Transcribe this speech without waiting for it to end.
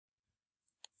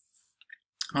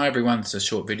Hi everyone, this is a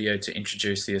short video to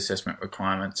introduce the assessment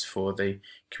requirements for the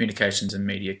Communications and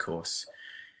Media course.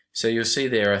 So you'll see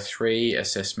there are three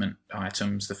assessment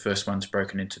items. The first one's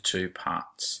broken into two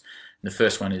parts. The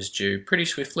first one is due pretty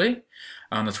swiftly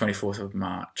on the 24th of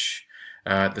March.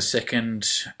 The second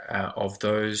of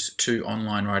those two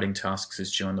online writing tasks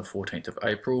is due on the 14th of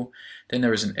April. Then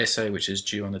there is an essay which is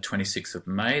due on the 26th of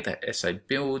May. That essay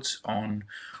builds on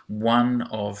one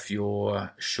of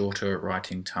your shorter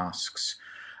writing tasks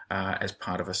as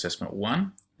part of Assessment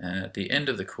 1. And at the end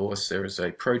of the course there is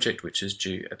a project which is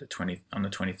due at on the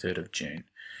 23rd of June.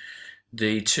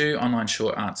 The two online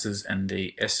short answers and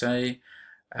the essay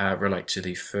relate to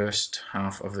the first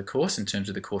half of the course in terms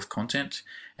of the course content,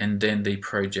 and then the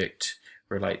project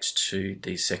relates to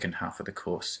the second half of the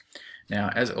course. Now,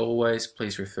 as always,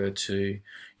 please refer to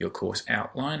your course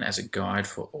outline as a guide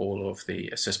for all of the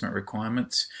assessment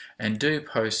requirements, and do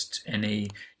post any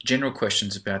general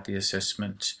questions about the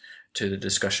assessment to the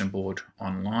discussion board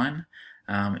online.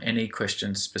 Any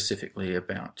questions specifically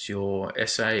about your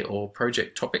essay or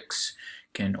project topics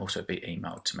can also be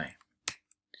emailed to me.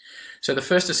 So the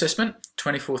first assessment,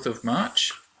 24th of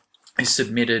March, is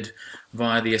submitted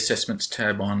via the Assessments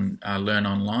tab on Learn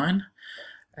Online.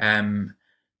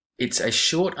 It's a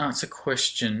short answer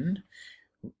question.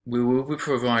 We will be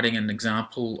providing an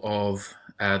example of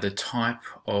the type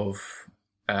of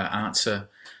answer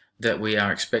that we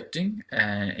are expecting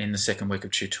in the second week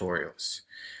of tutorials.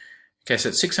 Okay, so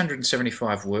it's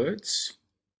 675 words,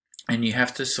 and you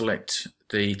have to select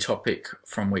the topic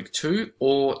from week 2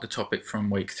 or the topic from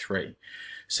week 3.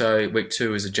 So week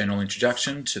 2 is a general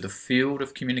introduction to the field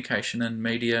of communication and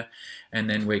media, and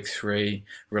then week 3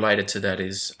 related to that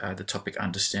is the topic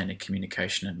understanding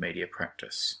communication and media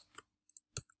practice.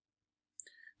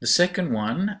 The second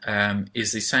one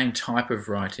is the same type of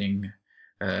writing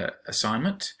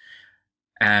assignment,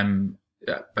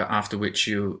 but after which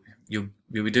you'll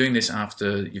be doing this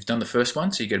after you've done the first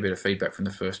one, so you get a bit of feedback from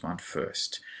the first one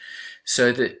first.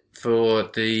 So that for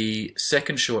the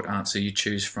second short answer, you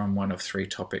choose from one of three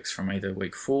topics from either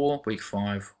week 4, week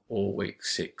 5, or week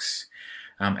 6,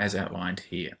 as outlined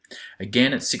here.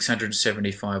 Again, it's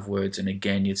 675 words, and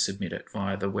again, you'd submit it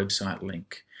via the website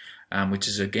link, which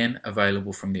is again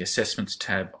available from the Assessments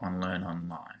tab on Learn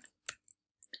Online.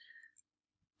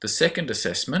 The second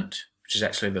assessment, which is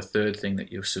actually the third thing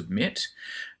that you'll submit,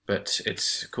 but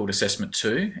it's called Assessment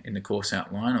 2 in the course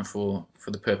outline and for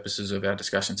the purposes of our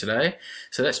discussion today.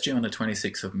 So that's due on the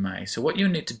 26th of May. So what you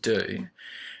need to do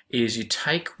is you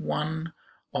take one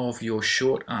of your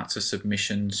short answer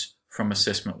submissions from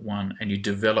Assessment 1 and you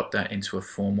develop that into a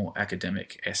formal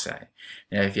academic essay.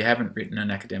 Now, if you haven't written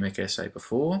an academic essay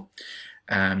before,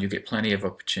 you'll get plenty of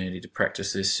opportunity to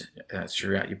practice this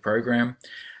throughout your program,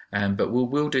 but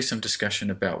we'll do some discussion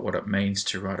about what it means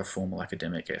to write a formal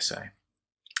academic essay.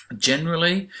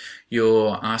 Generally,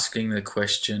 you're asking the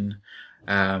question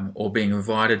or being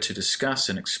invited to discuss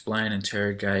and explain,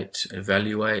 interrogate,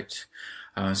 evaluate,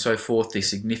 and so forth, the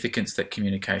significance that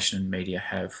communication and media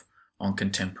have on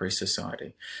contemporary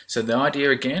society. So the idea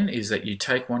again is that you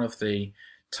take one of the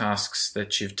tasks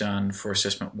that you've done for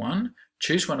Assessment 1,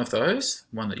 choose one of those,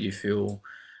 one that you feel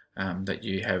that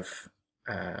you have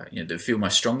that feel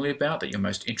most strongly about, that you're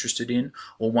most interested in,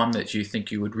 or one that you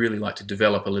think you would really like to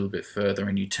develop a little bit further,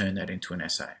 and you turn that into an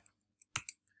essay.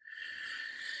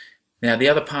 Now, the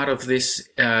other part of this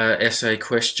essay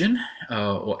question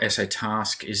or essay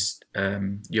task is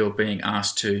you're being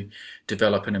asked to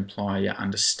develop and apply your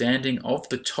understanding of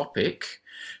the topic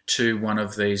to one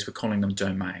of these, we're calling them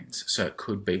domains. So it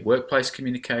could be workplace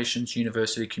communications,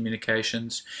 university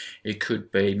communications, it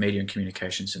could be media and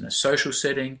communications in a social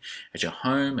setting, at your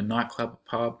home, a nightclub, a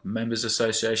pub, members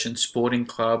association, sporting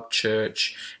club,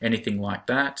 church, anything like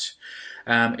that.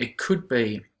 It could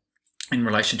be in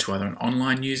relation to either an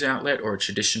online news outlet or a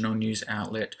traditional news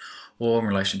outlet, or in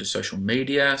relation to social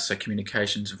media, so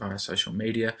communications via social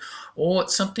media, or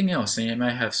something else. And you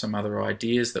may have some other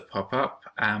ideas that pop up.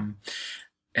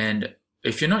 And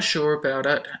if you're not sure about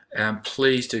it,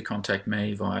 please do contact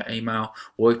me via email,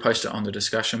 or post it on the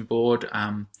discussion board.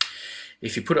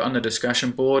 If you put it on the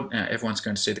discussion board, everyone's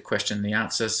going to see the question and the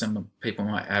answer. Some people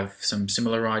might have some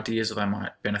similar ideas, or they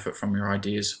might benefit from your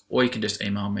ideas, or you can just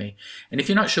email me. And if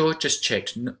you're not sure, just check.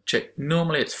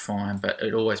 Normally it's fine, but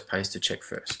it always pays to check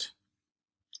first.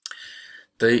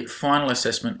 The final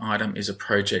assessment item is a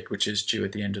project which is due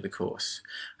at the end of the course,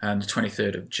 the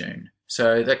 23rd of June.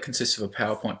 So that consists of a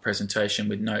PowerPoint presentation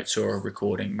with notes or a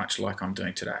recording, much like I'm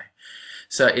doing today.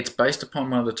 So it's based upon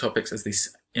one of the topics as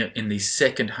in the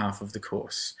second half of the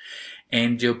course.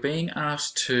 And you're being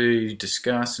asked to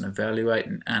discuss and evaluate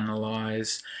and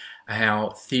analyse how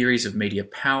theories of media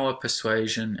power,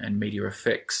 persuasion, and media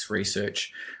effects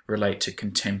research relate to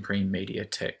contemporary media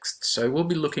text. So we'll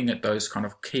be looking at those kind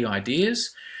of key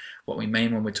ideas, what we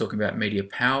mean when we're talking about media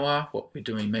power, what we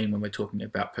mean when we're talking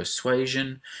about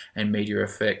persuasion and media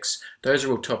effects. Those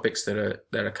are all topics that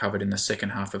are covered in the second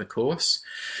half of the course.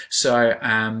 So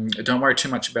don't worry too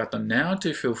much about them now.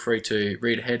 Do feel free to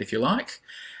read ahead if you like.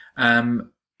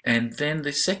 And then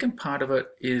the second part of it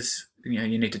is,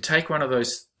 you need to take one of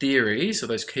those theories or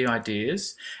those key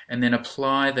ideas and then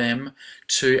apply them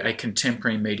to a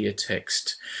contemporary media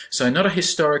text. So not a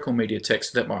historical media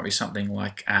text. That might be something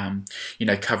like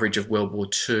coverage of World War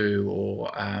II,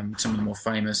 or some of the more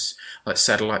famous like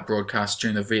satellite broadcasts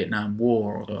during the Vietnam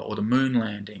War, or the moon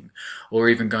landing, or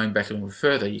even going back a little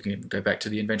further, you can go back to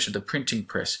the invention of the printing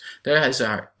press. Those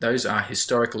are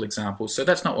historical examples. So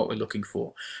that's not what we're looking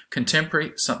for.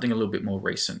 Contemporary, something a little bit more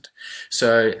recent.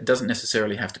 So it doesn't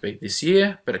necessarily have to be this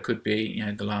year, but it could be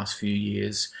the last few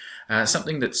years.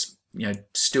 Something that's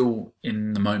still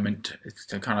in the moment. It's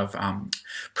the kind of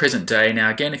present day. Now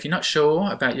again, if you're not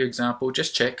sure about your example,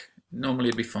 just check. Normally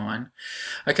it'd be fine.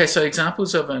 Okay, so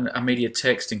examples of a media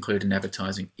text include an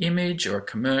advertising image or a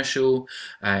commercial,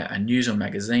 a news or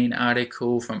magazine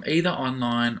article from either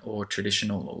online or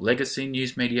traditional or legacy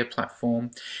news media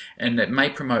platform, and it may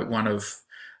promote one of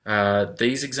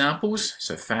these examples,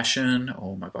 so fashion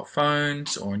or mobile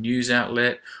phones or a news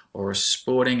outlet or a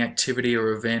sporting activity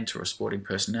or event or a sporting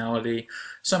personality.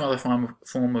 Some other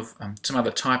some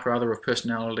other type rather of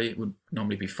personality would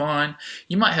normally be fine.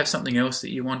 You might have something else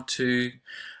that you want to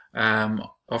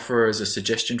offer as a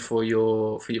suggestion for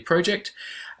your project.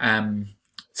 Some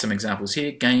examples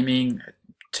here: gaming,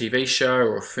 TV show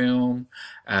or a film,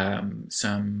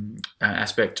 some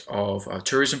aspect of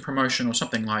tourism promotion or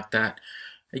something like that.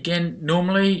 Again,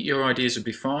 normally your ideas would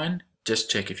be fine.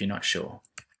 Just check if you're not sure.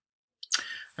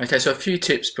 Okay, so a few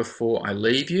tips before I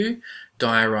leave you.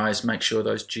 Diarise, make sure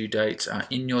those due dates are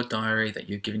in your diary, that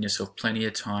you've given yourself plenty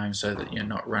of time so that you're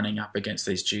not running up against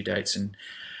these due dates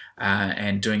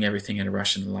and doing everything in a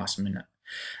rush in the last minute.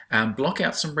 Block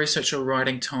out some research or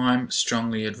writing time.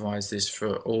 Strongly advise this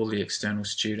for all the external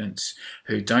students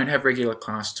who don't have regular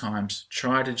class times.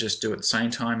 Try to just do it the same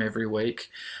time every week.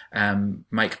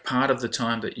 Make part of the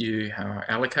time that you are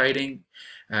allocating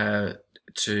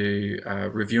to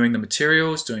reviewing the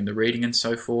materials, doing the reading and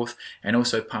so forth, and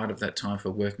also part of that time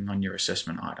for working on your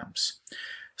assessment items.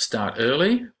 Start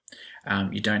early.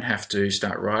 You don't have to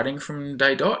start writing from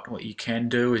day dot. What you can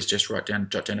do is just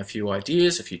jot down a few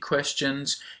ideas, a few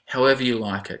questions, however you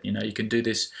like it. You can do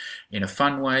this in a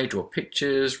fun way, draw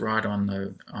pictures, write on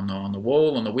the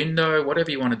wall, on the window, whatever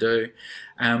you want to do.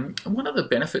 And one of the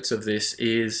benefits of this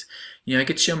is, it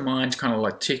gets your mind kind of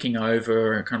like ticking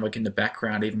over, kind of like in the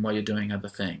background, even while you're doing other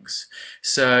things.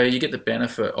 So you get the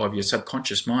benefit of your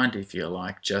subconscious mind, if you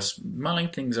like, just mulling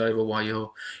things over while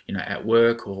you're, at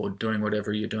work or doing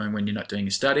whatever you're doing when you're not doing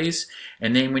your studies.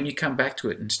 And then when you come back to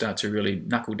it and start to really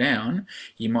knuckle down,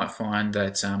 you might find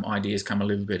that ideas come a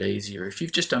little bit easier if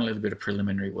you've just done a little bit of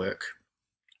preliminary work.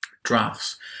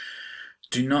 Drafts.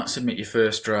 Do not submit your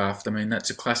first draft. I mean, that's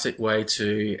a classic way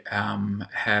to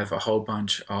have a whole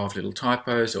bunch of little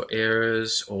typos or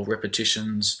errors or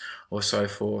repetitions or so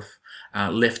forth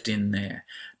left in there.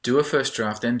 Do a first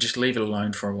draft, then just leave it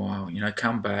alone for a while.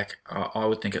 Come back. I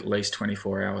would think at least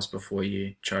 24 hours before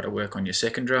you try to work on your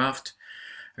second draft,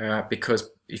 because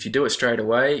if you do it straight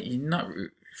away, you're not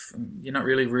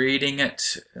really reading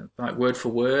it like word for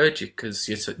word because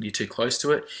you're too close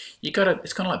to it.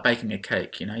 It's kind of like baking a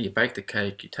cake. You bake the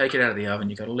cake, you take it out of the oven,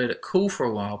 you got to let it cool for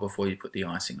a while before you put the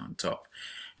icing on top.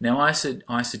 Now I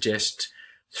suggest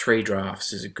 3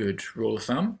 drafts is a good rule of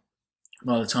thumb.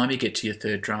 By the time you get to your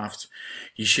third draft,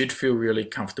 you should feel really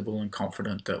comfortable and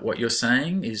confident that what you're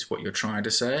saying is what you're trying to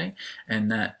say,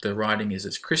 and that the writing is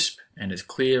as crisp and as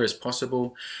clear as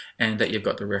possible, and that you've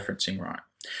got the referencing right.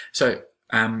 So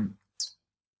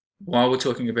while we're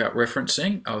talking about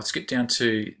referencing, I'll skip down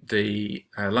to the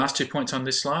last 2 points on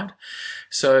this slide.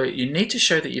 So you need to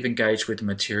show that you've engaged with the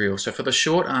material. So for the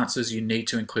short answers, you need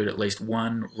to include at least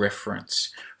 1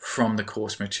 reference from the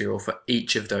course material for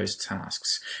each of those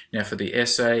tasks. Now for the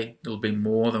essay, there'll be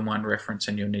more than 1 reference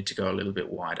and you'll need to go a little bit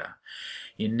wider.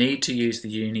 You need to use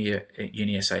the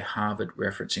UniEssay Harvard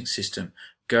referencing system.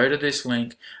 Go to this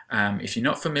link. If you're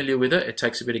not familiar with it, it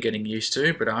takes a bit of getting used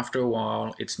to, but after a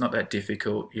while, it's not that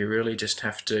difficult. You really just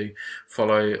have to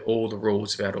follow all the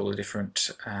rules about all the different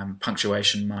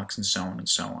punctuation marks and so on and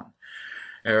so on.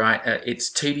 All right, it's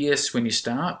tedious when you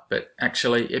start, but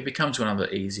actually it becomes one of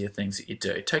the easier things that you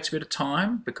do. It takes a bit of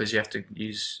time because you have to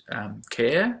use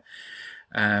care,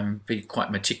 be quite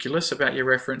meticulous about your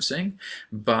referencing,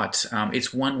 but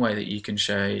it's one way that you can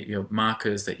show your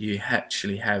markers that you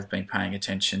actually have been paying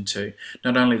attention to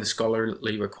not only the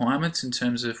scholarly requirements in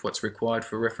terms of what's required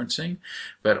for referencing,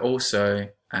 but also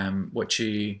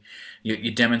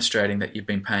you're demonstrating that you've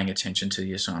been paying attention to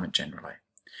the assignment generally.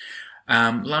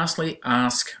 Lastly,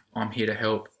 ask, I'm here to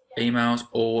help, emails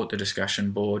or the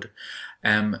discussion board.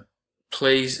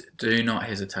 Please do not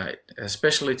hesitate,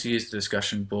 especially to use the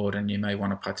discussion board, and you may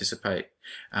want to participate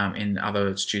in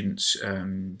other students'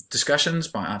 discussions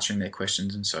by answering their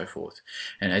questions and so forth.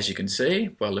 And as you can see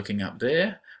by looking up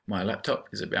there, my laptop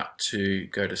is about to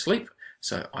go to sleep,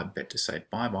 so I'd better say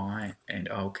bye-bye and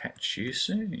I'll catch you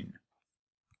soon.